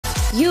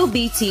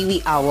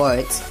UBTV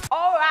Awards.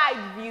 Alright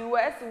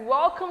viewers,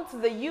 welcome to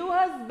the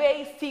UHAS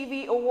Based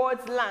TV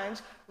Awards Lounge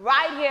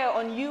right here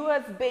on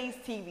UHAS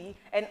Based TV,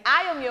 and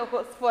I am your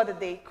host for the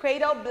day.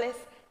 Cradle Bliss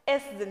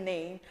is the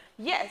name.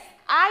 Yes,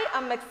 I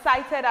am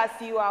excited as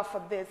you are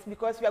for this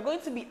because we are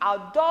going to be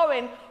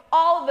outdooring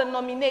all the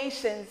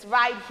nominations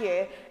right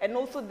here and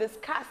also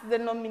discuss the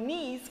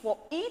nominees for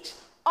each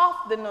of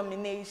the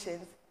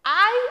nominations.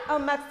 I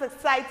am as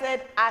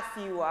excited as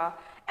you are.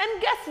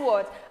 And guess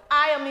what?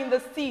 I am in the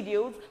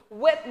studios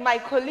with my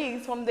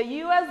colleagues from the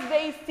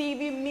US-based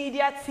TV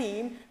media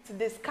team to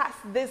discuss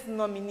these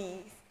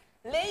nominees.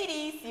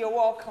 Ladies, you're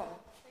welcome.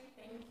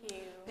 Thank you.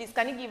 Please,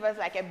 can you give us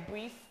like a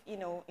brief,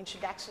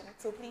 introduction?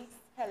 So please,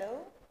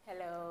 hello.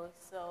 Hello,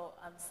 so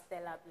I'm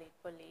Stella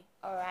Blakely.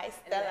 All right,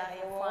 Stella,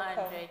 you're welcome.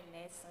 400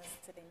 nursing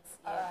students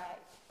here.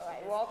 All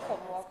right, welcome.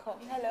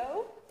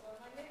 Hello.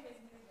 My name is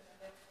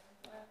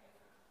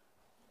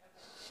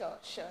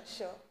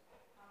Sure.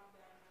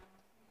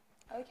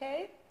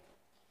 Okay.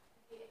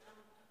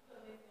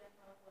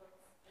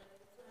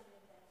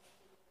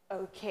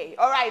 Okay.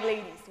 All right,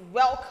 ladies,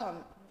 welcome.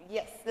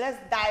 Yes, let's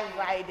dive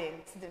right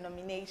into the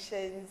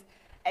nominations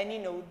and,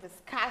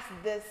 discuss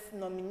these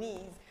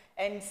nominees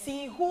and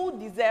see who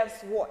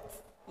deserves what.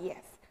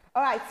 Yes.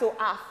 All right, so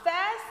our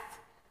first,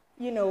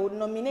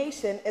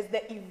 nomination is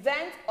the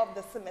event of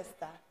the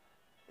semester.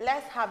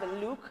 Let's have a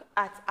look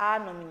at our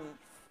nominees.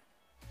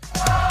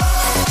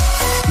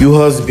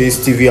 UHAS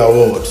Based TV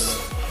Awards.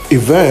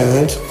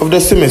 Event of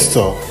the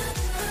semester.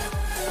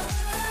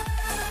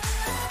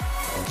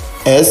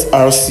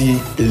 SRC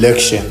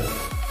election.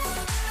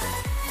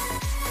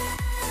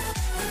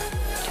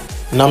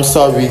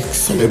 NAMSA week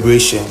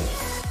celebration.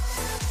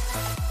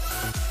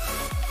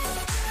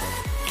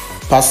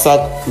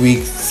 PASAC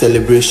week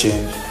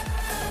celebration.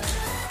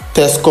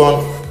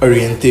 TESCON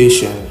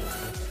orientation.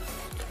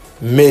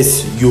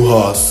 Miss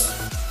UHAS.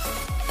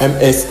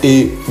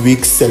 MSA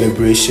week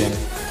celebration.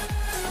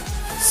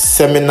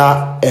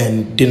 Seminar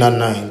and dinner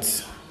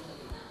nights.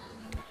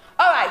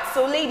 All right,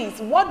 so ladies,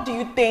 what do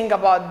you think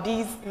about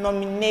these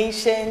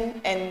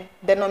nominations and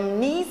the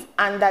nominees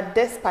under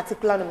this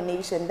particular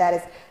nomination, that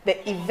is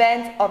the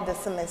event of the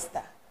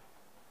semester?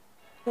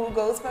 Who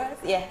goes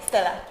first? Yeah,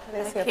 Stella.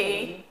 Let's hear from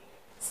you.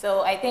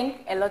 So I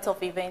think a lot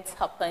of events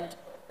happened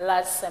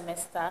last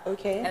semester.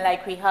 Okay. And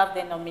like we have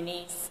the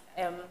nominees,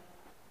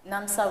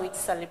 NAMSA week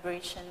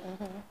celebration,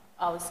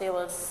 I would say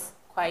was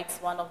quite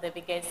one of the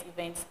biggest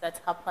events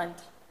that happened.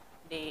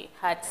 They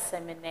had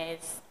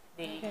seminars,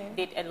 they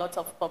did a lot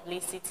of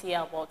publicity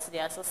about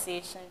the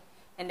association,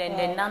 and then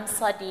the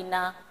NAMSA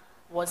dinner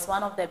was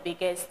one of the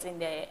biggest in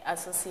the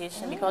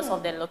association because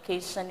of the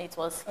location it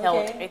was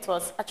held. It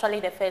was actually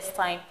the first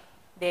time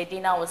the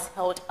dinner was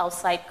held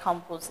outside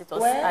campus. It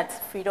was at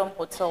Freedom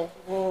Hotel.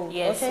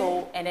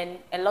 So, and then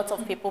a lot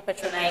of people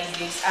patronized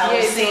this.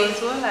 Yes, it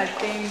was one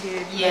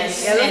attended.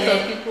 Yes, a lot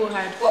of people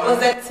had. What was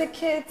the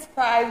ticket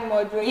price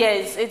moderate?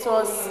 Yes, it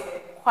was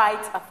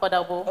quite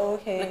affordable.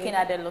 Looking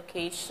at the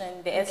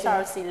location, the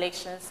SRC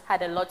elections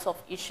had a lot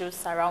of issues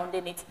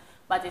surrounding it,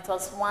 but it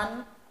was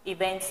one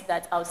event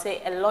that I would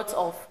say a lot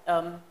of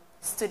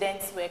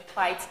students were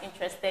quite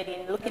interested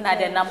in, looking at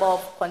the number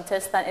of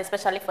contestants,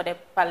 especially for the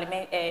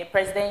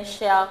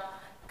presidential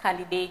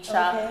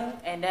candidature.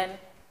 And then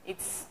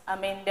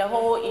the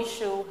whole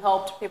issue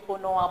helped people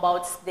know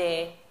about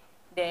the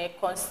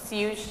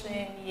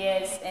constitution,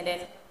 and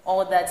then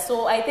all that.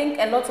 So I think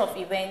a lot of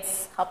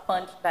events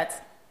happened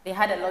that they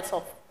had a lot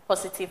of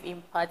positive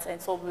impact, and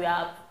so we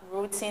are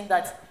rooting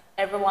that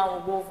everyone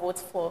will go vote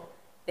for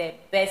the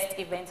best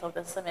event of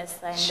the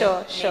semester and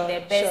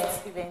the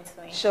best event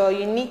win. Sure,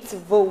 you need to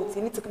vote.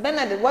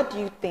 Bernard, what do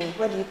you think?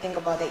 What do you think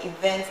about the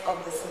event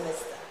of the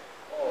semester?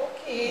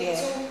 Okay,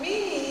 to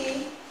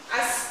me,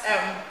 as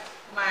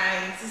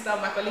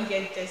my colleague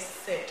here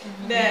just said,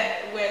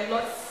 there were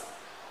lots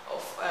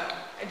of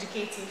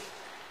educative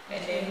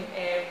and then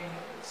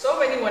so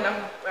many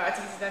wonderful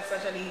activities that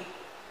actually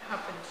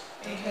happened.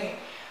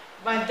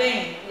 But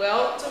then,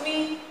 to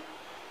me,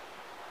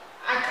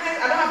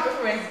 I don't have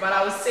preference, but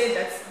I would say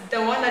that the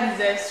one that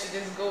deserves should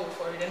just go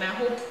for it, and I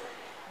hope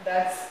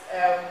that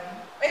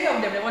any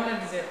of them, the one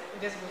that deserves,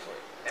 will just go for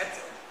it. That's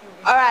it.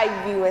 All right,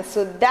 viewers,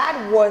 so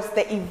that was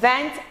the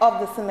event of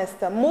the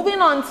semester.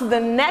 Moving on to the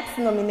next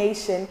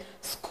nomination,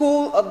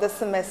 School of the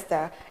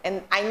Semester.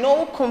 And I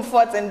know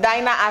Comfort and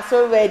Dinah are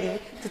so ready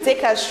to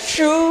take us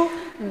through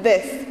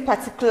this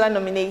particular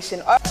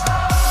nomination.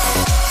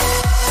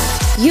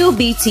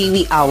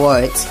 UBTV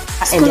Awards.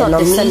 School of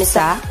the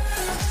Semester.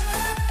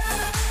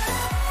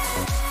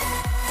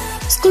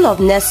 School of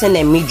Nursing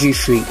and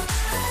Midwifery.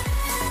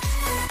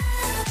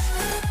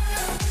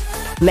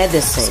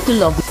 Medicine.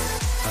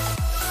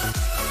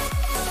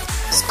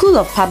 School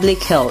of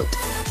Public Health.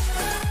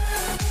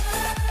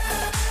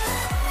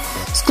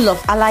 School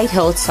of Allied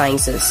Health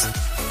Sciences.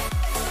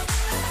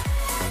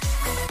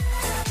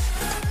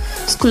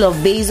 School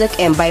of Basic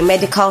and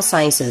Biomedical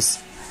Sciences.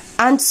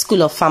 And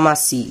School of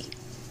Pharmacy.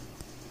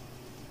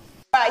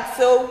 Right,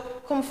 so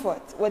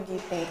Comfort, what do you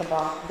think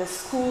about the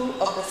School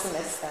of the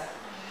Semester?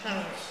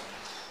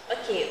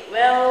 Okay,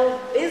 well,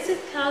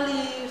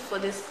 basically for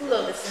the school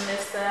of the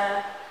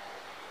semester,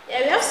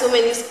 yeah, we have so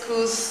many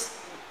schools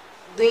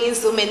doing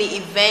so many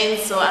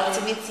events or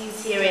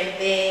activities here and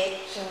there.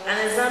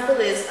 An example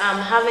is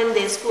having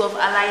the School of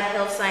Allied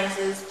Health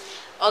Sciences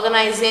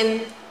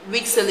organizing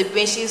week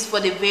celebrations for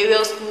the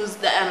various schools,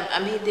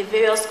 the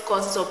various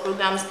courses or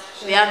programs.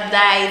 We have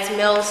diet,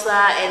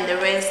 MELSA, and the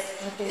rest.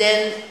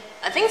 Then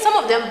I think some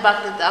of them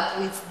backed it up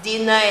with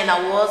dinner and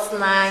awards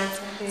night,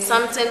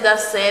 something that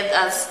served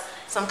as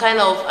some kind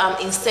of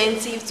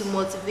incentive to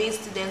motivate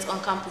students on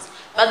campus.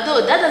 But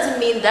though that doesn't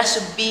mean that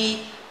should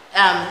be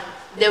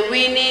the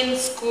winning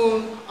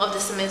school of the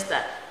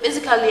semester.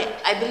 Basically,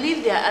 I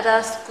believe there are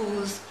other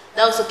schools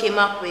that also came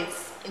up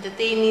with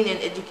entertaining and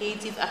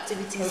educative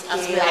activities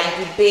as well. Like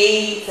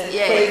debates and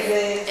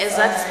quizzes.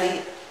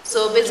 Exactly.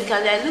 So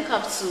basically, I look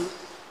up to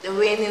the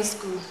winning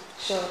school.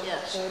 Sure.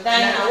 Yeah. Sure.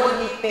 Diana, what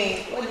do you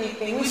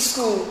think? Which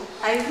school?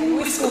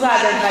 Which school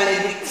had a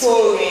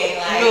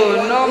valedictorian? I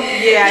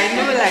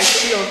know like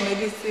School of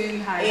Medicine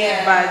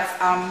has, but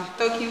I'm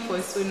talking for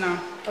Sunam.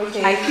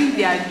 Okay. I think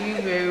they are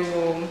doing very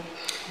well.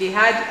 They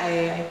had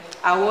a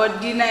award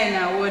dinner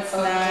and awards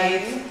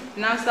night.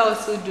 NASA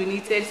also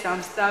donated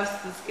some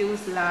stuff to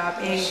Skills Lab,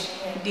 and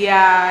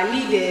their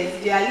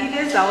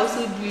leaders are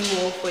also doing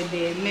well for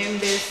the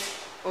members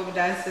of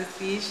the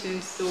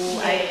association. So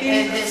I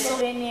think the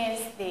souvenirs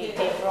they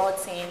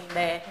brought in,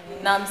 the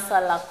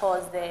NAMSA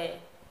Lacoste,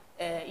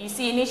 you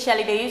see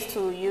initially they used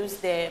to use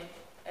the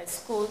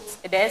schools,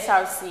 the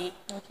SRC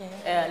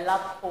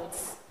lab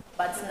coats,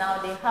 but now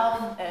they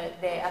have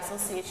the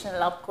association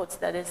lab coats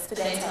that the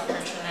students are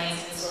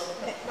patronizing. So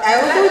I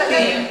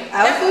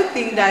also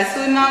think that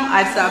Sunam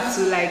adds up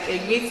to like a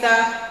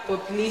greater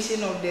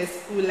population of the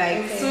school.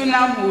 Like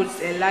Sunam holds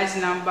a large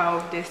number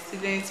of the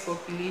students'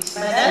 population.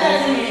 but that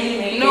doesn't really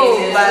make No,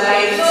 sense. but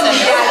like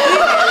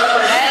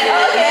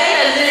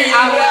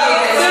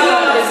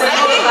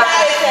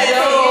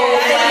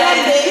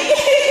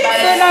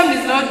Sunam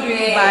is not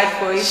doing bad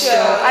for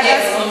itself. Other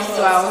schools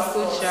too are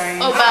also trying.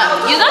 Oh,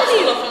 but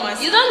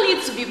you don't need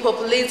to be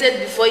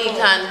populated before you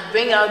can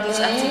bring out these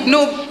activities.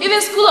 No.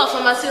 Even School of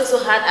Pharmacy also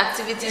had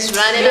activities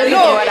running.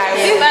 No,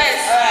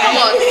 Come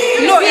on.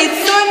 No, it's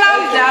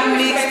Sunam that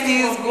makes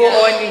things go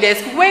on in the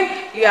school. When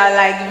you are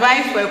like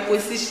vying for a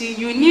position,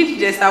 you need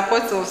the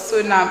support of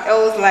Sunam.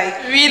 Else,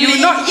 like Really?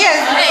 you not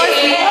because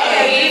we have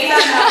a greater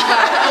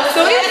number.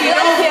 So if you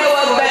don't hear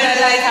what better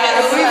like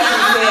I'm going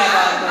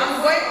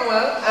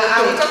I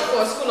will talk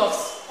for School of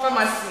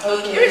Pharmacy.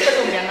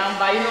 Irrespective of their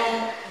number,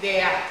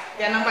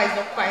 their number is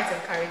not quite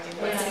encouraging,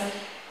 but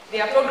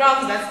there are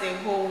programs that they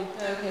hold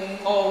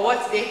or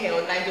what they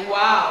held, like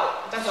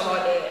that's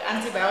about the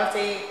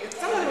antibiotic. It's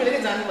something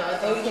related to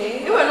antibiotics.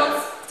 They were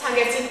not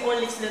targeting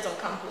only students on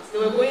campus. They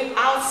were going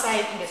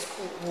outside in the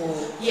school.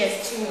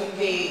 Yes, to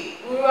the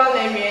rural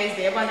areas,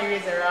 the urban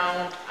areas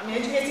around.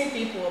 Educating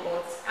people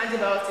about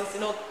antibiotics,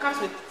 comes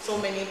with so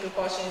many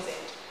precautions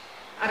and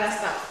other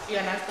stuff, you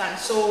understand?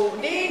 So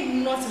they're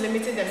not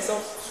limiting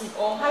themselves to,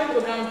 or having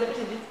programs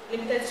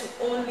limited to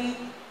only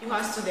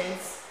UHAS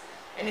students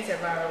and its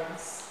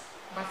environs,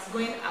 but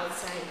going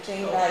outside.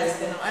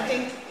 I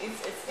think it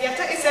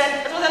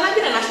was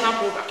a national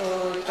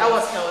program that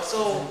was held.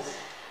 So,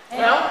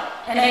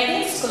 and I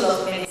think School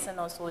of Medicine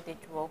also did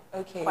well,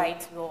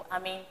 quite well.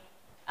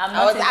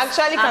 I was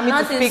actually coming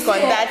to speak on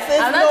that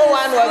since I'm no not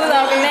one was School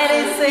of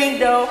Medicine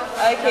though.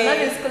 Okay. I'm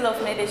not in School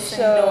of Medicine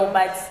though,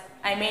 but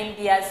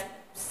their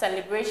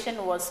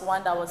celebration was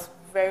one that was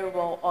very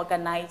well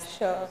organized.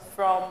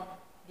 From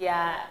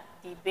their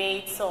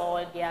debates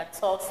or their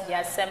talks,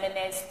 their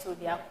seminars, to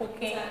their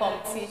cooking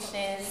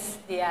competitions,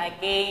 their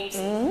games,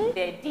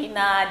 their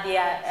dinner,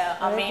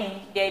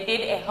 they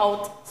did a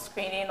health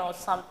screening or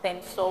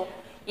something. So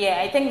yeah,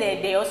 I think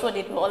they also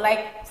did well.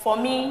 Like for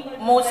me,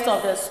 most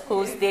of the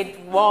schools did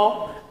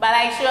well, but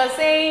like she was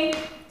saying,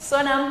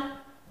 Sunam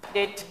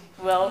did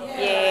well.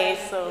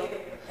 So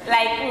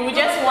like we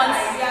just want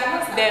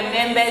the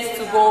members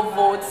to go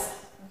vote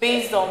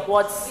based on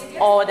what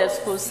all the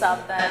schools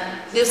have done.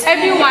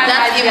 Everyone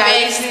has their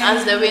reason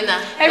as the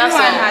winner.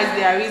 Everyone has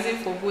their reason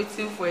for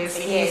voting for a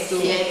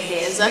school.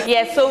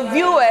 Yes, so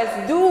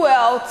viewers, do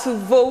well to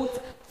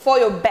vote for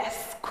your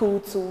best school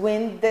to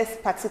win this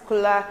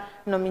particular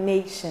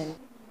nomination.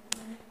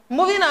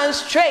 Moving on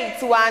straight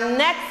to our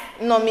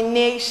next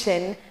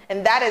nomination,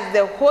 and that is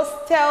the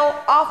Hostel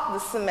of the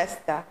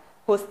Semester.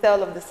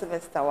 Hostel of the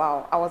Semester.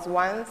 Wow, I was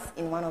once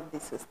in one of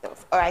these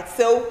hostels. All right,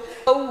 so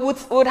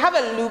we'll have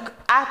a look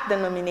at the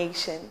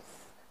nominations.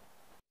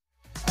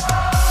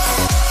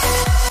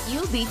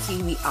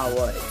 UBTV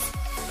Awards.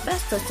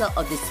 Best Hostel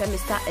of the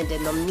Semester, and the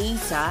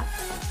nominees are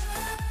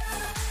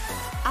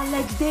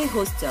Alex Day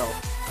Hostel,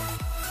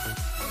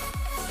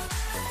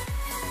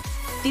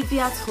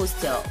 Divyat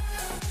Hostel,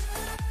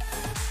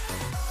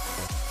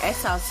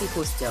 SRC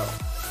Hostel,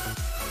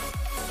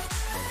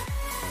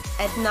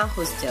 Edna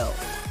Hostel,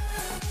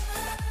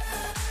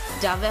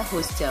 Java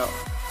Hostel,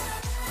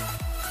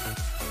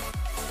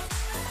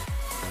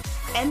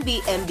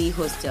 MBMB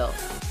Hostel,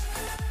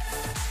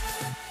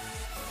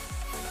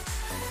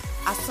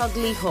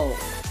 Asogli Hall,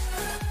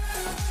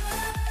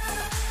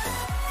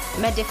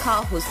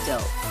 Medical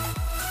Hostel,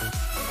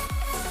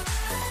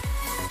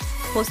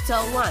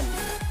 Hostel 1,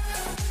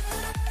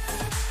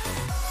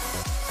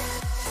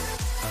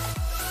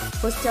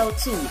 Hostel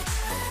 2,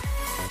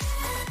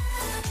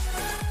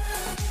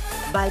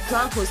 By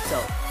Plan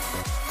Hostel,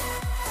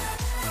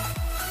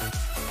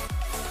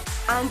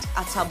 and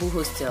Atabu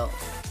Hostel.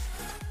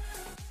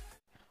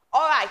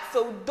 All right,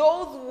 so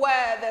those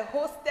were the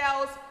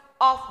hostels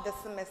of the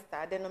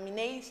semester, the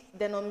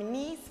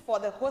nominees for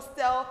the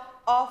hostel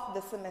of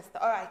the semester.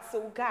 All right,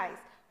 so guys,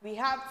 we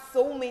have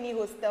so many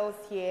hostels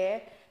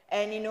here,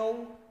 and you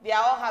know, they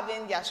are all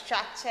having their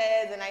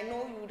structures, and I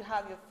know you would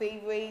have your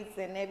favorites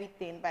and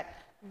everything, but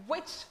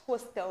which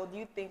hostel do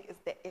you think is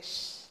the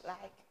ish?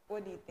 Like,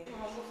 what do you think?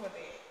 I'll go for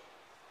the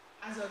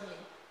Asogli.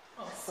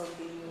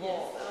 Asogli.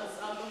 Yes,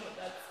 I'll go for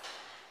that.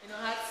 You know,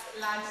 has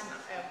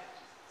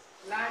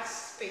large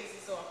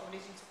spaces or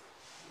accommodation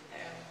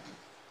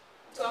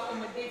to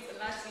accommodate a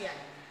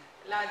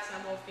large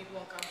number of people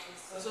on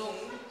campus. Okay. So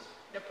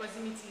the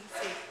proximity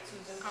to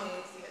the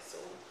campus, yes. So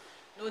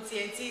no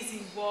TNT is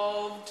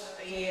involved,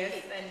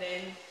 yes, and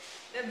then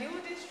the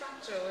building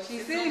structure.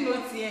 She's saying no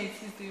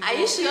TNT is involved. Are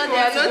you sure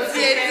there are no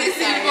TNTs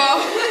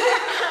involved?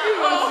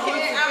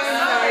 Okay, I'm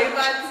sorry,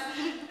 but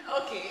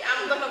okay,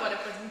 I'm talking about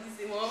the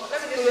proximity. Well,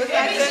 let me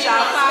just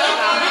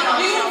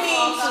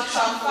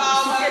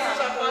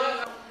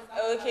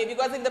okay,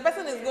 because if the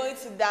person is going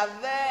to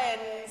Dave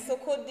and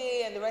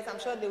Sokode and the rest, I'm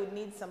sure they would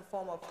need some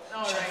form of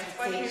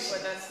transportation. For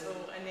that, so,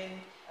 and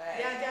then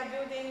they are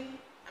building,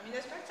 I mean,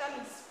 the structure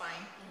looks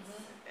fine.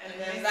 And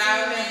the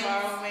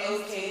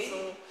environment, okay.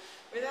 So,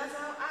 but that's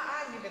how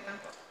I give it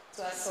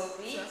to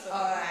Asogli.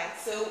 Alright,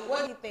 so what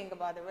do you think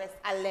about the rest?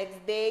 Alex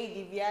Day,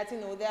 Diviat, you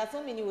know, there are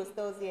so many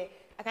hostels here.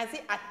 I can see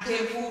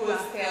Atebu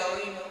Hostel,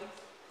 you know.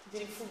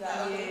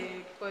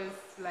 Yeah, because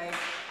like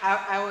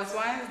I was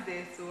once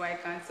there, so I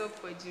can talk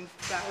for Jim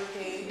Fuga.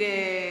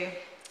 Okay.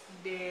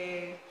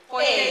 Hey,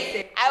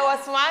 I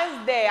was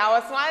once there.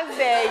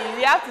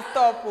 You have to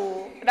stop.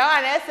 Oh. That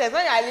one says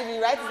when you are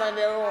leaving, write it on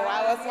the roll.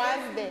 I was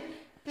once there.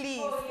 Please.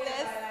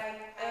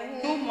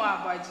 I know more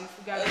about Jim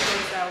Fuga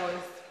because I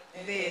was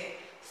there.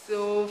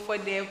 So for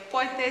the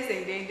porters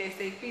and then the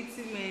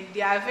security men,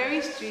 they are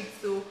very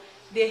strict. So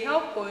they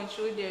help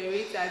control the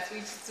rate at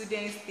which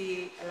students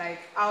stay like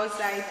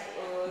outside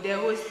the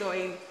hostel,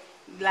 and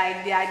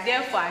like they are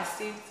there for our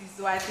safety.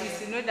 So at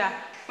least you know that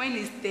when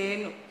it's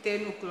 10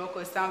 o'clock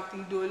or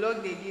something, they will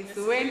lock the gate.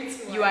 So when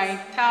you are in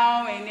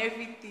town and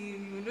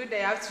everything, you know that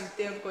you have to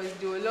return because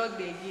they will lock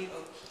the gate.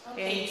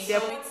 Okay, and so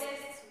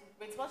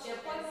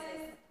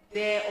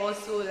they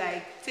also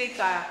like take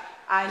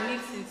our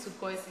needs into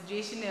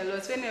consideration a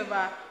lot.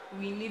 Whenever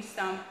we need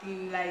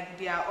something, like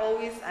they are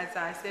always at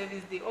our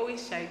service, they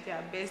always try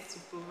their best to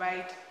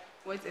provide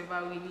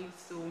whatever we need.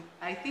 So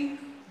I think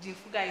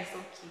Jifuga is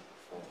okay.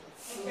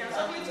 I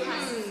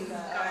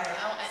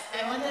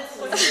wanted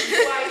to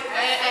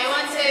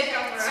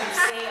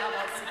say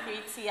about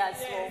security as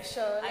well.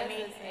 Sure, I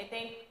mean, I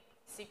think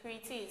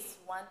security is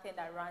one thing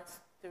that runs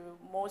through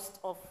most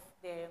of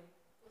the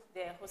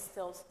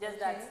hostels. Just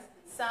that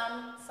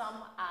some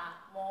are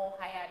more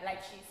higher.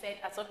 Like she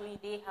said, Asogli,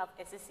 they have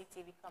a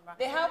CCTV camera.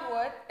 They have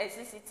what? A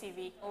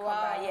CCTV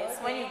camera. Yes.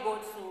 Okay. When you go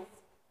to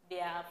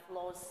their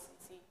floors, you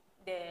see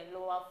the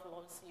lower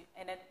floors,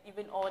 and then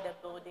even all the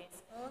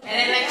buildings. Okay. And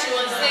then like she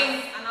was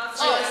saying,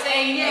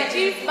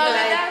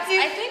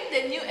 I think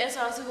the new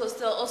SRC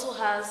hostel also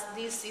has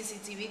this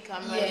CCTV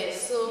camera.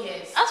 Yes. So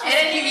yes. As for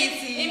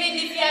security, even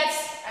the Fiat,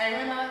 I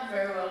remember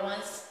very well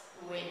once.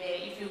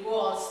 If you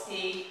go or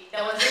stay,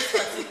 there was this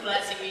particular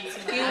security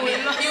man.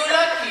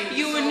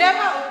 You will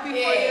never open for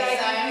you.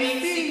 Like, I mean,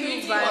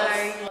 security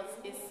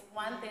is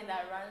one thing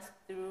that runs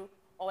through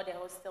all the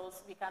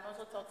hostels. We can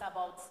also talk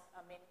about,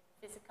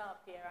 physical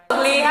appearance.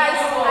 We has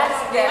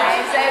the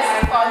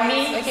access for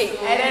me. Okay,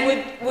 and then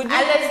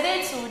Alex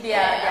Day too,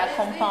 their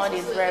compound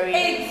is very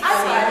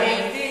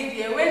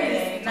serene. When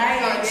it's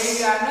night and then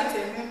you are not a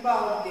member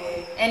of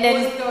the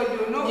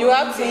hostel, you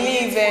have to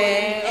leave.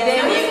 And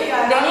then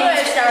the new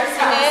SRC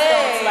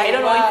hostel. I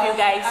don't know if you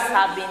guys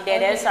have been there.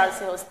 The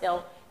SRC hostel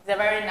is a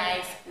very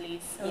nice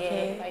place.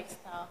 Okay. Yeah,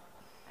 5-star.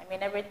 I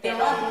mean,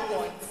 everything on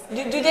point.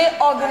 Do they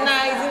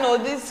organize,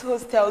 these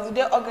hostels, do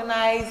they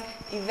organize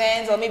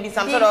events or maybe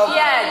some sort of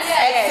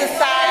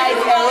exercise,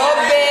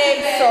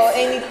 aerobics or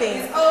anything?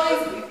 It's always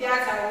the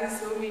theater and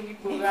so many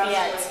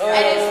programs.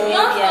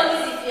 Not only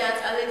the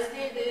theater, Alex,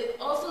 they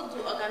also do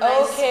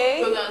organize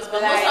programs,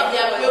 but most of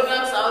their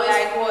programs are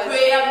always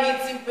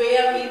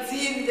prayer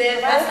meeting,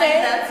 then that's like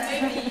that,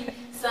 maybe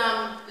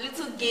some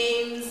little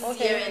games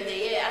here and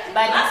there.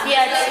 But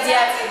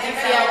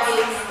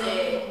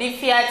the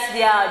Fiat,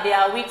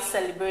 their week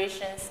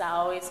celebrations are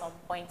always on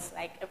point.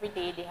 Like every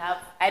day they have,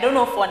 I don't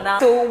know for now.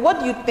 So what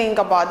do you think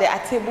about the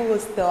Atebu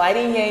hostel? I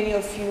didn't hear any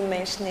of you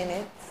mentioning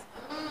it.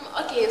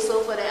 Okay,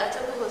 so for the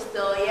Atebu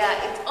hostel,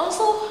 it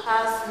also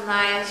has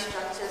nice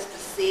structures to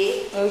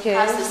say. Okay. It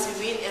has a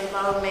serene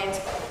environment.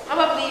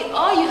 Probably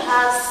all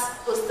UHAS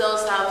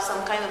hostels have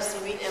some kind of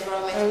serene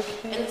environment.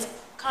 Okay. And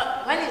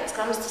when it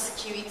comes to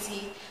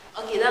security,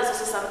 okay, that's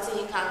also something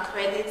you can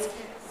credit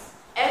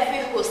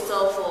every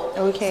hostel for.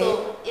 Okay.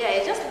 So yeah,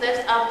 it just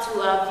left up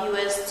to our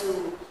viewers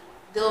to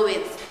deal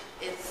with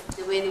it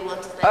the way they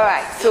want to. All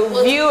right, so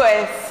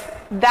viewers,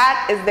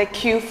 that is the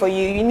cue for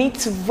you. You need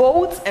to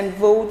vote and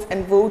vote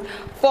and vote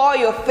for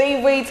your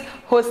favorite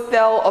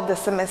hostel of the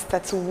semester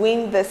to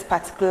win this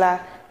particular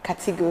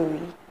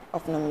category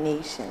of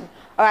nomination.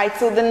 All right,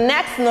 so the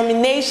next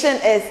nomination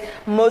is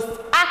Most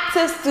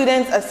Active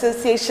Students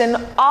Association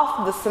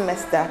of the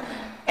semester.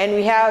 And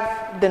we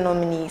have the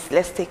nominees.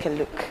 Let's take a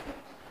look.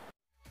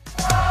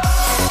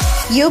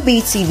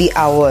 UBTV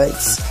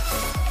Awards.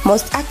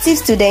 Most Active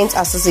Students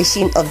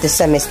Association of the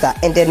semester.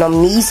 And the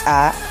nominees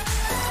are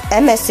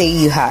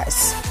MSA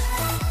UHAS,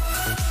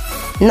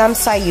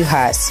 NAMSA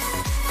UHAS,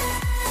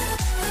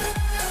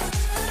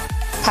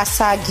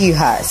 PASAG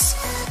UHAS,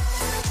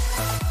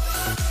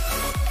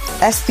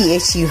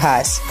 SPH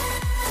UHAS,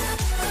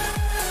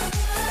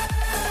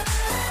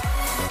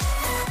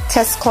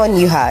 TESCON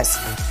UHAS,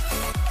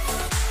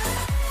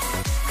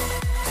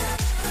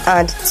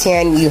 and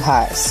TIAN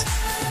UHAS.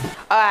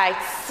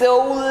 Alright,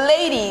 so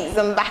ladies,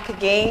 I'm back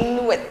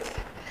again with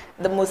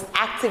the Most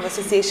Active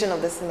Association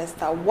of the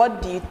semester.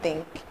 What do you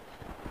think?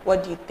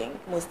 What do you think?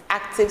 Most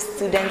Active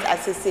Students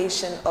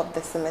Association of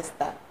the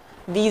semester.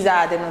 These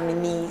are the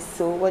nominees.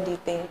 So what do you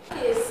think?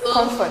 Okay, so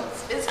Comfort.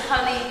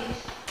 basically,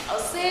 I'll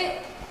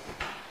say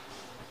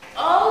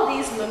all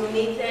these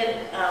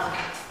nominated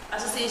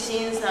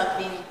associations have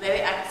been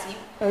very active.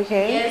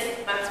 Okay. Yes,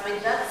 but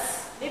with that,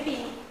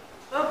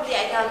 probably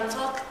I can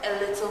talk a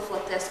little for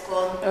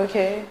TESCON.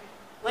 Okay.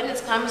 When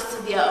it comes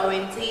to their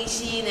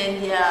orientation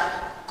and their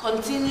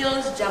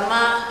continuous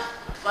drama,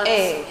 but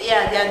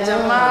yeah, their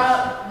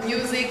drama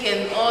music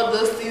and all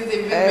those things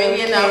they've been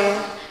bringing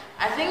up,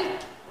 I think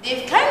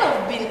they've kind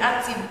of been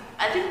active.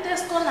 I think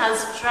TESCON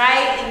has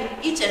tried in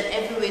each and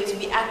every way to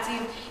be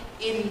active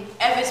in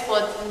every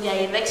sport, in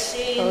their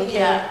election,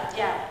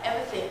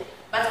 everything.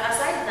 But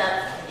aside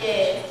that,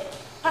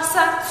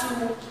 PASA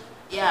too,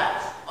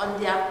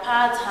 on their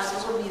part has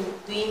also been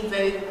doing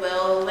very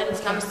well when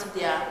it comes to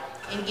their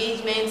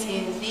engagement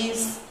in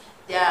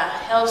their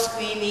health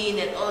screening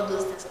and all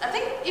those things. I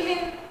think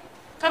even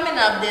coming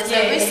up, there's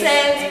a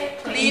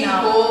recent clean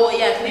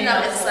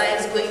up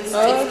exercise going to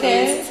take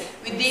place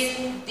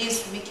within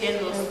this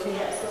weekend or so.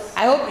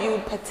 I hope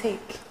you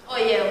partake. Oh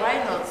yeah,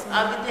 why not?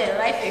 I'll be there,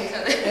 live and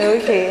color.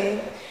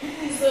 Okay.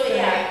 So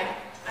yeah,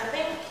 I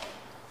think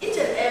each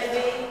and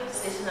every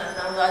station has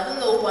done well. I don't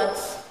know what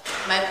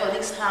my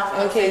colleagues have.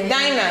 Okay,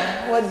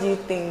 Dinah, what do you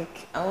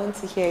think? I want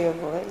to hear your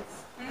voice.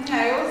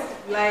 I also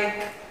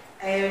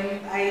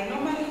I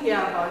normally hear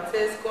about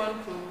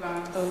TESCON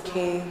programs.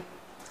 Okay. So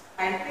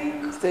I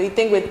think. So you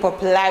think with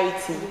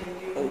popularity?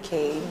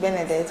 Okay,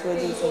 Bernadette, what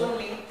do you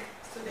think?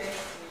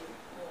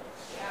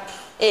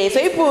 Hey, so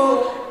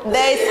people,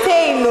 there is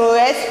saying no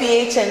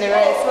SPH and the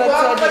rest.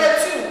 Well, for the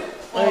two,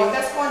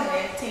 TESCON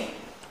and team.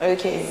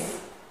 Okay.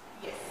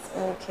 Yes.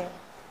 Okay.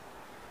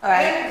 All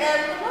right. And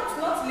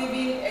not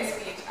leaving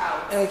SPH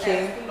out.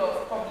 Okay. School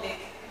of Public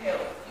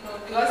Health,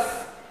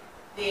 because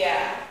they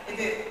are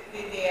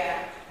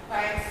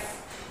quite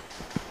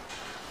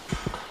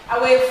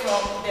away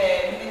from the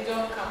major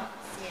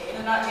campus here.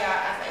 Not there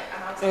as like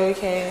an outside.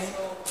 Okay.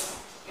 So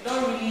we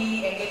don't really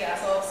engage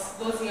ourselves.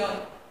 Those young.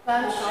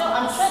 I'm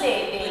sure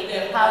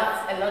they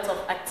have a lot of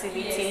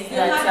activities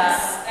seminar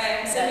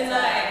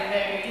and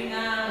very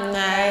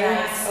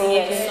nice.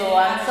 Yes, Okay. so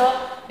I'm sure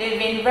they've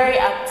been very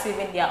active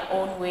in their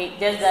own way.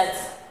 Just that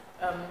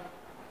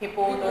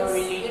people don't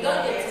really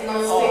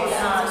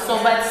know. So,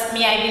 but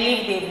me, I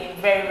believe they've been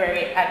very,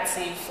 very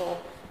active. So,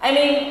 I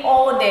mean,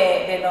 all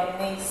the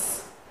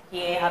nominees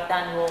here have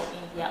done well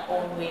in their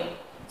own way.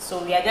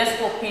 So, we are just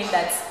hoping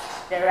that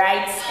the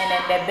right and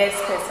then the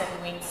best person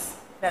wins.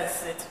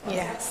 That's it.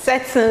 Yeah,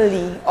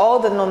 certainly all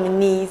the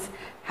nominees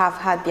have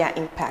had their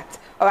impact.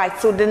 All right,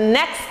 so the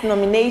next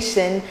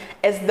nomination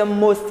is the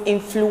most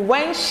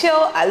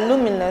influential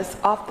alumnus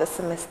of the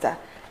semester.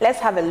 Let's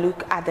have a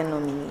look at the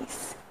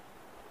nominees.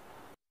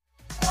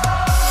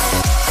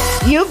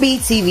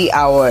 UBTV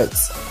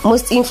Awards,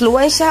 most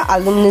influential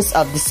alumnus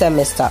of the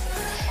semester.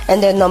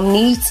 And the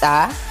nominees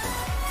are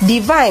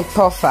Divine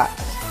Prophet,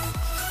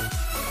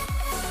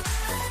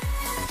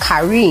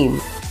 Kareem,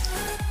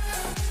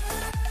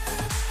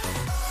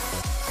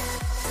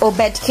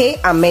 Obedke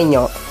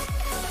Amenyo,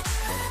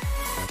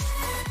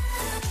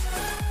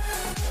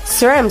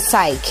 Srem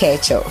Sai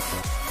Kecho,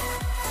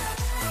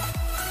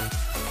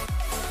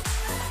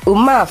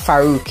 Umar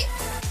Farouk,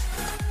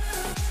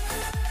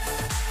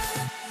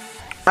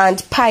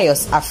 and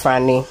Pius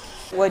Afrani.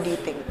 What do you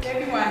think?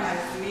 Everyone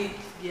has made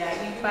their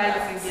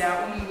impact in their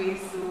own way,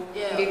 so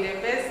may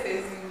the best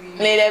person win.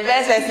 May the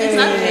best person win.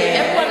 Exactly.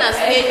 Everyone has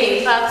made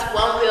impact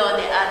one way or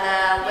the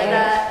other,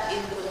 whether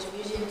in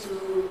contribution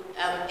to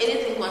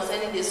anything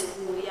concerning the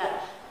school,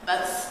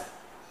 but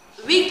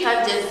we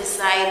can't just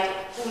decide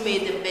who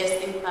made the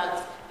best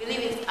impact. We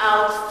leave it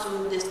out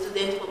to the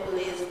student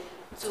populace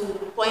to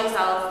point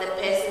out the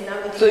person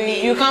that really So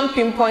you can't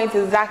pinpoint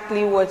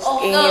exactly what's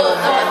in No, your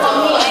for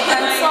me,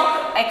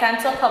 I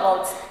can talk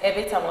about a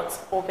bit about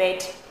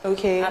Obed.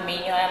 Okay. I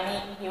mean,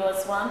 he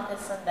was one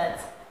person that,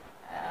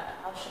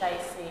 how should I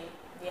say,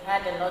 they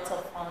had a lot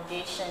of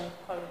foundation,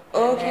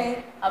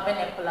 Okay. having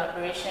a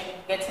collaboration,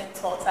 getting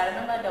talks. I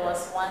remember there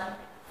was one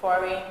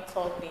foreign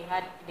talk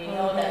they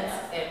held at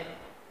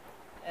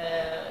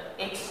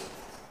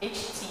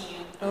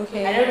HTU.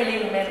 Okay. I don't really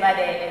remember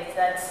the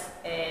exact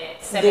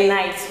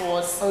seminar it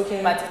was,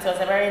 okay. but it was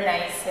a very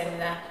nice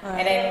seminar. Right.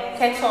 And then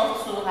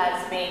Ketchup too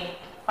has been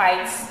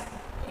quite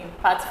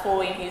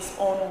impactful in his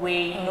own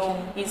way. You know,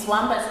 he's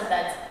one person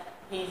that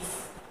he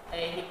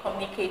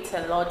communicates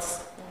a lot.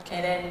 Okay.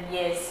 And then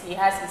yes, he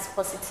has his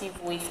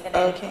positive ways. And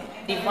then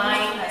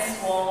Divine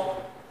as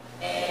well.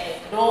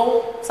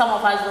 Though some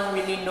of us don't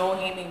really know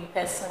him in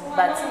person,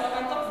 but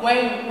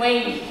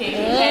when he came, he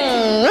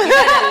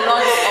had a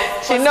lot of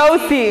she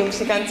knows him.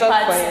 She can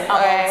talk for him.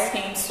 About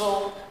him.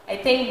 So I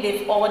think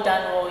they've all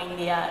done well in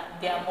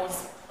their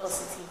most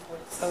positive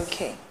ways.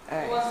 Okay. All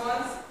right. He was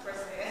once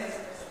president.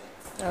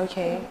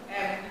 Okay.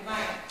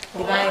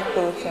 Divine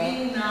coach.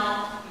 Even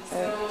now,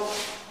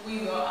 we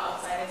go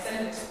outside and send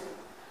him to school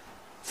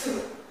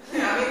too. I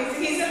mean,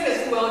 he's in the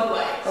school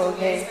worldwide.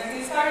 Okay.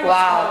 So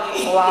wow,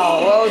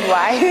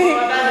 worldwide.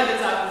 Well, that's the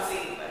time to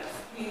say, but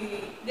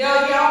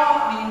they're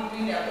all,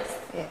 doing their best.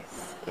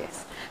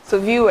 Yes. So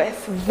viewers,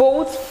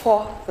 vote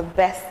for the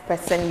best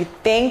person you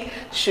think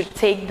should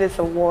take this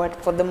award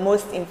for the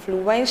most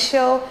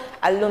influential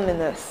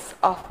alumnus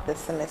of the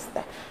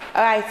semester.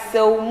 All right,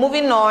 so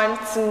moving on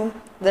to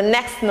the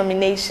next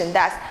nomination,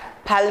 that's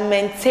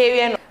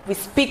parliamentarian. We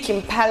speak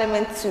in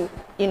parliament to,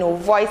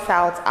 voice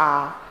out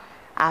our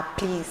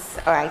pleas.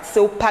 All right,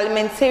 so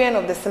parliamentarian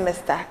of the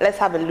semester. Let's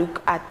have a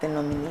look at the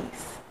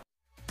nominees.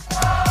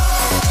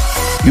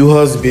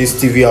 UHAS Base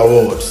TV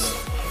Awards.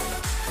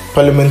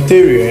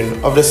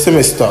 Parliamentarian of the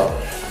semester,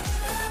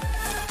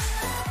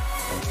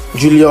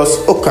 Julius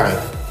Okan,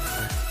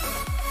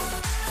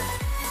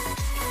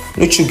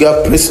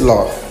 Nuchuga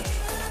Prisla,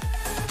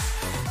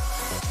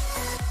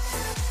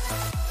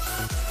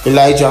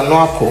 Elijah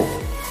Nwako,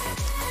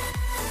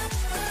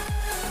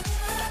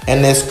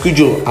 Ernest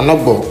Kujo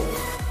Anogbo,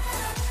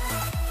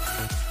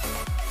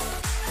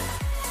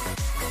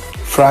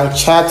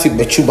 Franchati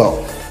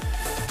Bechuba,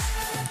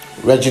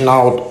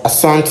 Reginald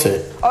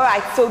Asante. All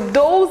right, so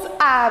those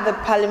are the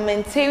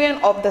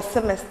parliamentarian of the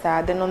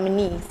semester, the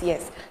nominees,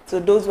 yes. So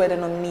those were the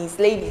nominees.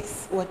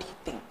 Ladies, what do you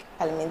think?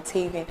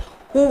 Parliamentarian.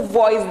 Who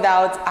voiced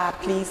out our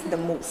pleas the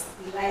most?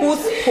 Elijah. Who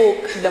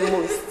spoke the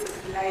most?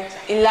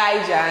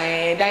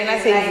 Elijah. Dinah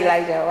says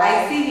Elijah.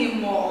 Why? I see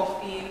him more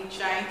of him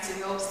trying to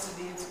help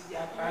students with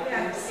their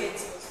problems.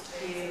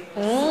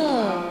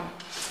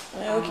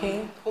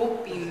 Okay.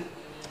 Hoping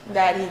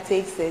that he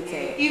takes it.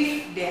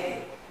 If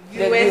the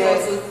viewers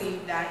also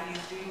think that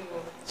he's doing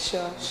well.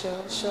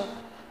 Sure.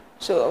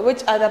 So,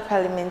 which other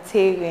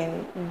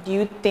parliamentarian do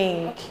you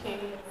think? Okay.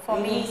 For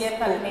me, the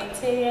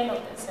parliamentarian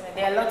of the Senate,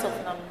 there are a lot of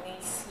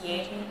nominees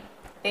here.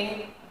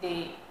 I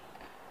think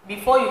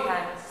before you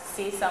can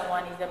say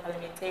someone is the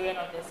parliamentarian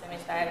of the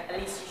semester, at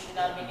least you should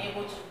have been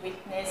able to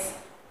witness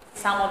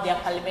some of their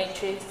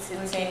parliamentary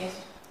sittings,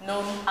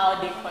 know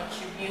how they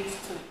contribute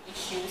to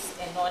issues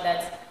and all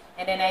that.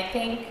 And then I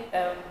think,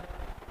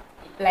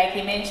 like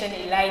he mentioned,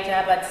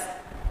 Elijah, but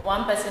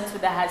one person too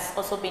that has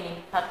also been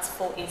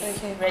impactful is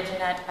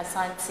Reginald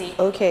Asante.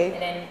 Okay.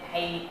 And then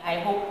I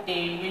hope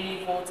they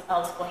really vote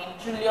out for him.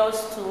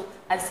 Julius too,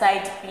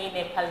 aside being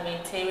a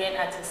parliamentarian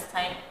at his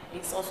time,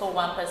 is also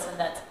one person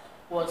that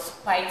was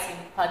quite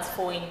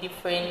impactful in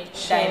different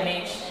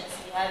dimensions.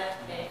 He had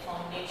the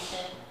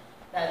foundation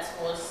that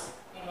was,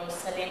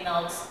 selling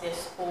out the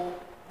school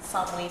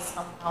some way,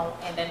 somehow.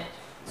 And then,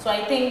 so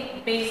I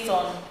think based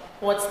on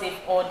what they've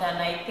all done,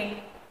 I think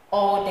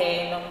all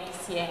the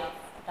nominees here have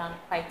done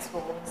quite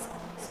well in some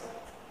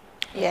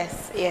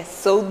ways. Yes.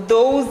 So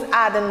those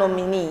are the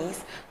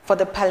nominees for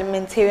the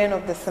parliamentarian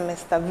of the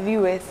semester.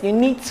 Viewers, you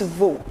need to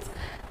vote.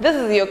 This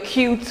is your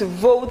cue to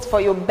vote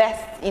for your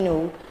best,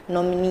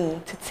 nominee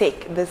to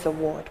take this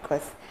award,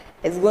 because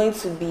it's going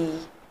to be,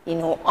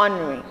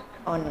 honoring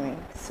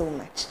so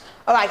much.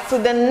 All right, so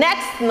the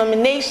next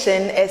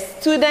nomination is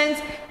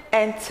Student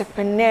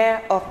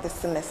Entrepreneur of the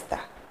Semester.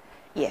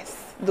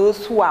 Yes,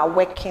 those who are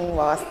working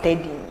while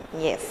studying.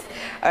 Yes.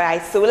 All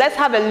right, so let's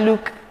have a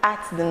look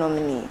at the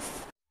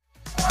nominees.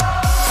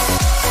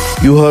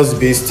 UHAS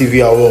Base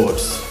TV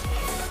Awards.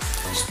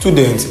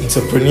 Student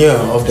Entrepreneur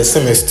of the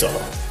Semester,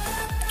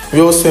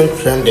 Wilson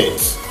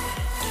Crendet,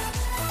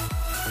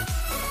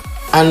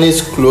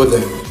 Anis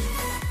Clothing,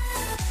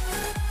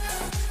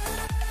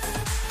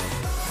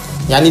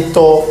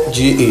 Yanito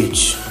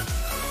GH,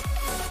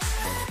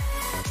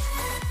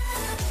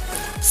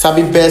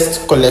 Sabi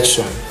Best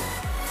Collection,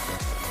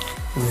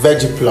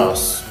 Veggie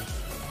Plus,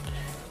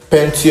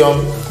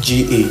 Pentium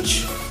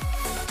GH,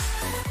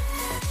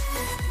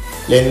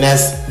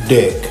 Lennes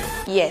Deck.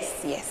 Yes.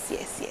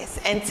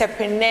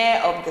 Entrepreneur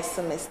of the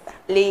semester.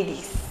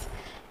 Ladies,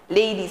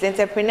 ladies,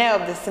 entrepreneur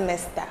of the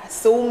semester.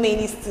 So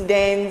many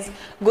students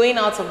going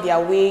out of their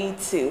way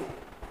to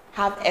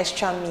have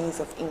extra means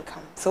of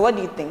income. So what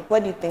do you think?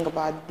 What do you think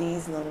about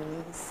these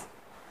nominees?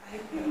 I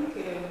think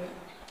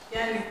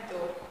Yanito,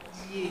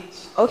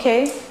 GH.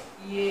 Okay.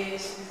 Yeah,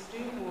 she's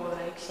doing well.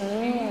 Like she's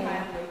really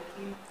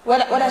hardworking.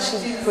 What does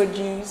she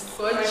produce?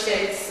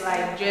 Projects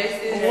like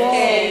dresses, Whoa.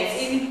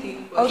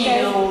 anything.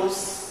 Okay.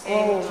 Pillows.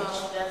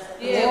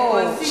 Yeah,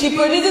 Whoa. She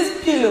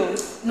produces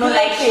pillows. No,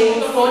 like she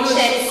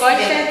crotchets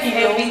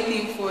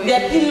everything for The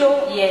you.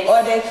 pillow Yes.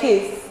 or the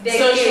case?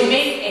 So she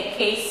made a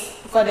case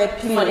For the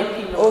pillow. For the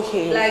pillow.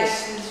 Okay. Like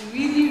she's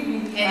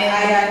really, And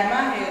I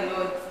admire her a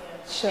lot.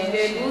 Sure, And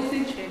then sure.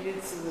 also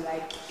traded to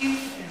like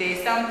if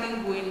there's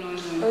something going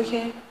on.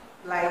 Okay.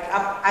 Like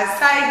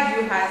aside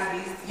you has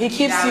this. He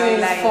keeps you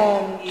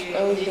informed.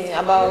 Okay.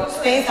 About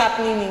things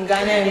happening in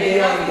Ghana and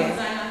beyond.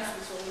 Then.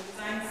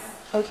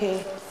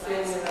 Okay.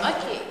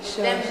 Okay,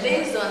 Sure, then sure.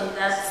 based on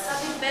that,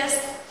 Sabi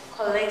Best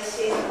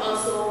collection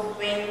also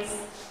brings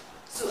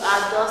to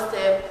our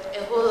doorstep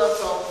a whole lot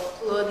of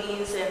clothing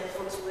and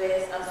footwear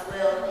as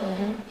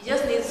well. You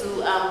just need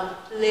to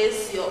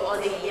place your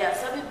order here.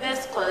 Sabi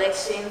Best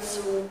collection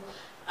to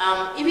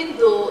even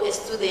though a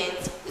student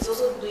is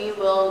also doing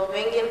well,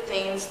 bringing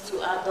things to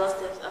our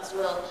doorsteps as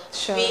well.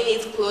 Sure. Being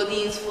it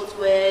clothing,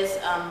 footwear,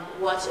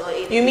 watch or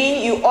anything. You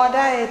mean you order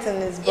it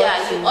and it's brought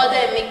Yeah, to you order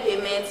and make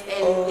payments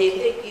and they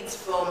take it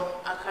from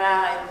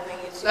Accra and bring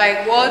it to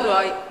Like you.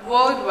 worldwide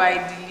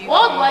delivery.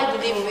 Worldwide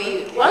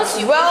delivery. Once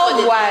you pay for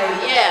the Worldwide.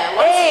 delivery, yeah,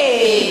 once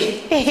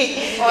you pay,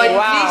 Hey. Or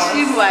Wow.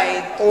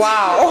 nationwide.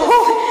 Wow.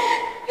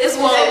 it's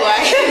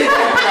worldwide.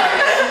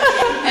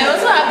 I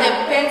also have the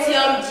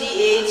Pentium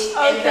GH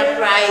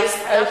Enterprise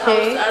that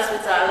comes to us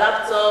with our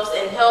laptops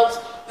and helps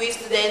with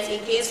students in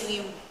case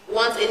we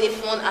want any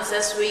phone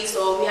accessories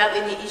or we have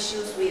any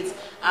issues with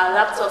our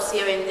laptops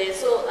here and there.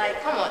 So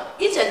like, come on,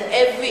 each and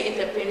every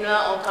entrepreneur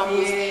on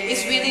campus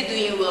is really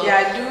doing well.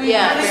 Yeah,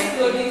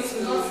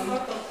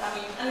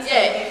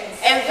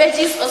 and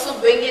veggies also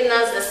bringing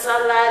us the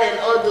salad and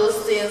all those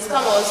things.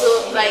 Come on,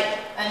 so like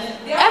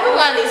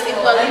everyone is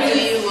equally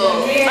doing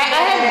well.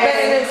 I have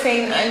better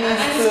saying I need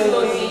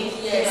clothing.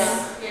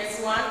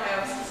 Yes, one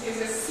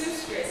is a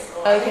seamstress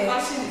or Okay. a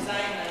fashion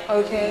designer.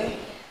 Okay.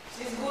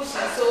 She's good.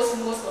 She sews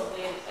most of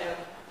the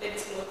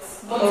ladies'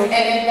 clothes. And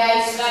then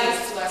guys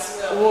Guys too as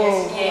well.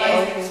 Whoa.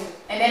 Yes. Okay.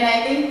 And then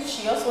I think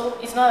she also,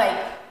 it's not like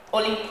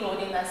only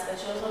clothing aspect,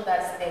 she also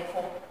does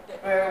decor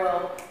very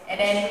well. And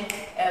then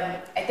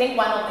I think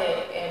one of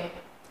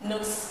the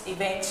Nooks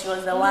events, she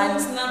was the one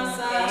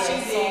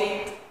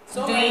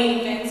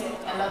doing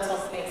a lot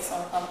of things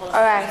on campus.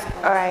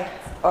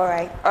 All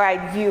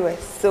right, viewers.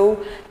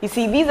 So you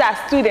see, these are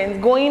students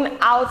going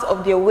out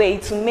of their way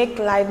to make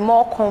life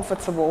more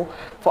comfortable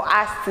for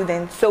our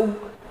students. So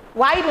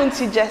why don't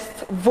you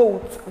just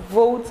vote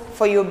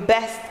for your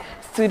best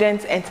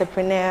student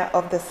entrepreneur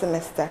of the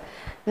semester?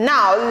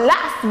 Now,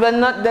 last but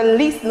not the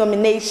least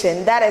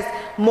nomination, that is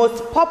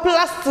most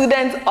popular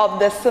student of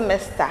the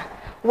semester.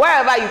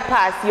 Wherever you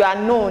pass, you are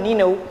known, you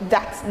know,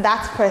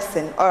 that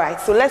person. All right,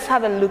 so let's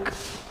have a look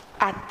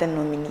at the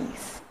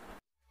nominees.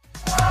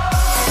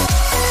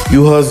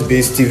 UHAS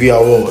Base TV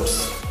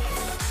Awards.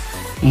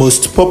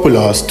 Most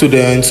popular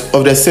student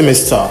of the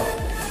semester.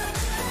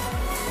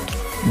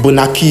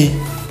 Bonaki.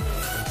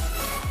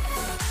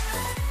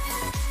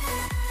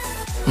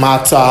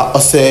 Martha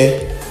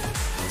Ose.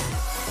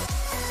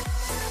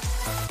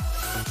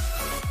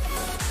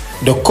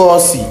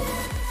 Dokosi.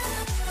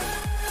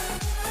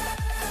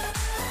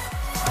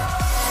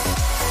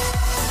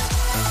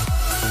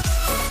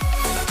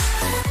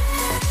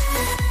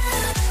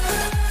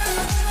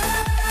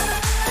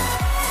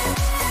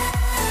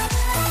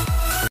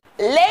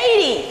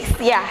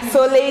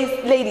 So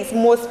ladies,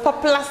 most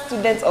popular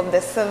students of the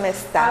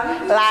semester,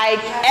 like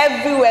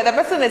everywhere. The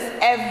person is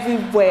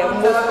everywhere.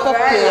 Most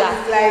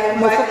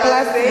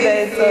popular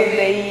students of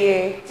the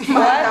year.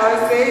 What?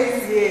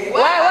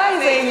 Why are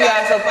you saying you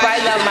are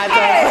surprised at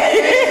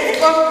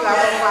matter?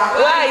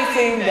 Why are you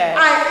saying that?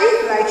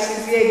 It's like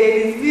she's here,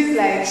 then it feels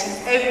like she's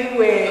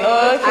everywhere.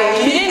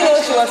 Okay, you didn't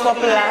know she was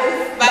popular,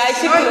 but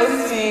she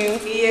close to you.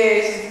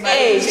 Yes.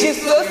 Hey,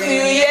 she's close to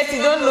you, yet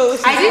you don't know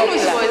she's I didn't know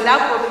she popular. was that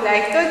popular.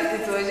 I thought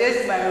it was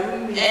just my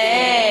roommate.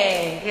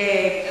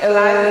 Hey.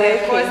 Like Okay.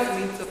 the first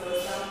meet.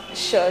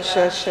 Sure.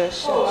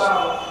 Oh,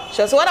 wow.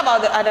 Sure. So what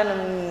about the other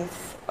nominees?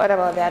 What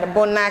about the other?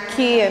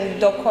 Bonaki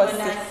and Dokosi.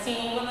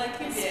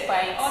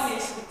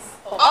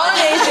 All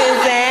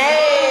nations, eh?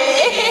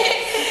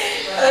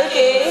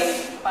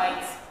 Okay.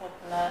 Quite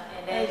popular,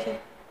 and then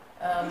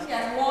She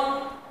has won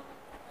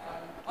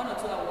one or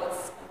two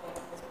awards.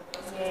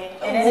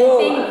 and then I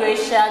think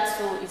Gracia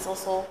too is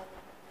also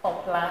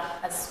popular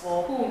as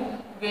well.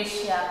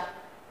 Gracia,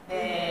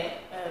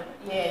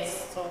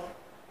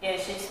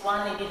 she's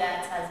one lady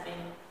that has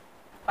been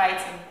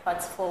fighting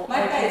part for.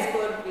 My guy is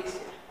called Gracia.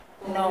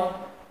 No,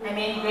 I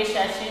mean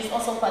Gracia. She's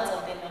also part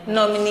of the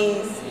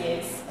Nominees.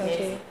 Yes.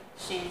 Okay.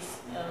 She's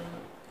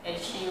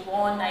she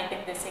won, I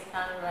think, the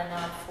second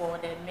runner for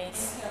the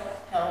Miss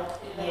Health.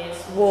 Yes.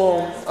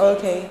 Whoa.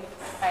 Okay.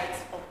 quite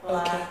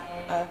popular. Okay.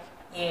 And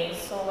yeah,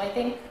 so I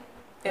think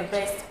the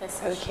best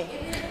person. Okay.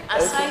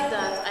 Aside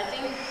that, I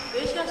think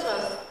Rachel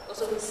has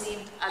also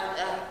received,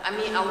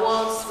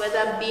 awards,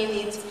 whether being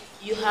it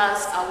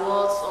UHAS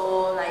awards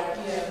or like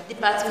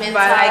departmental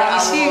But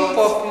like, is awards. she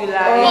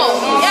popular?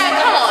 Oh, yeah,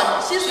 come on.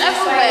 She's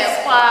everywhere.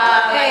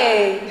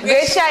 Hey,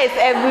 Rachel is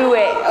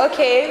everywhere.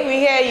 Okay, we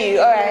hear you.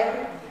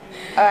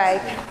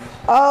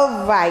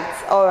 All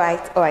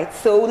right.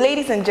 So,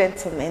 ladies and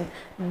gentlemen,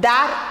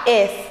 that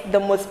is the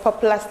most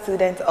popular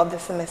student of the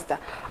semester.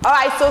 All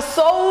right, so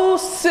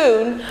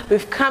soon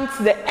we've come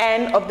to the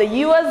end of the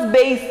UHAS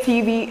Based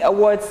TV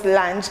Awards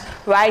lunch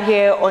right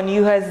here on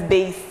UHAS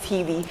Based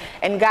TV.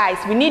 And guys,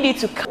 we need you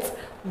to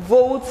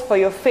vote for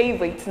your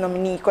favorite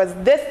nominee, because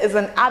this is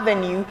an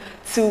avenue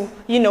to,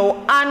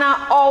 honor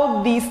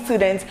all these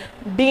students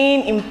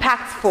being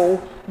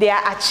impactful. They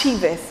are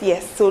achievers,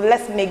 yes. So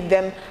let's make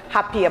them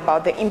happy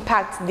about the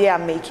impact they are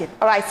making.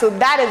 All right, so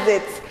that is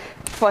it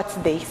for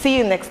today. See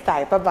you next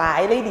time.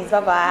 Bye-bye, ladies.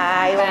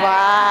 Bye-bye.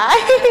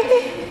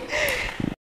 Bye-bye.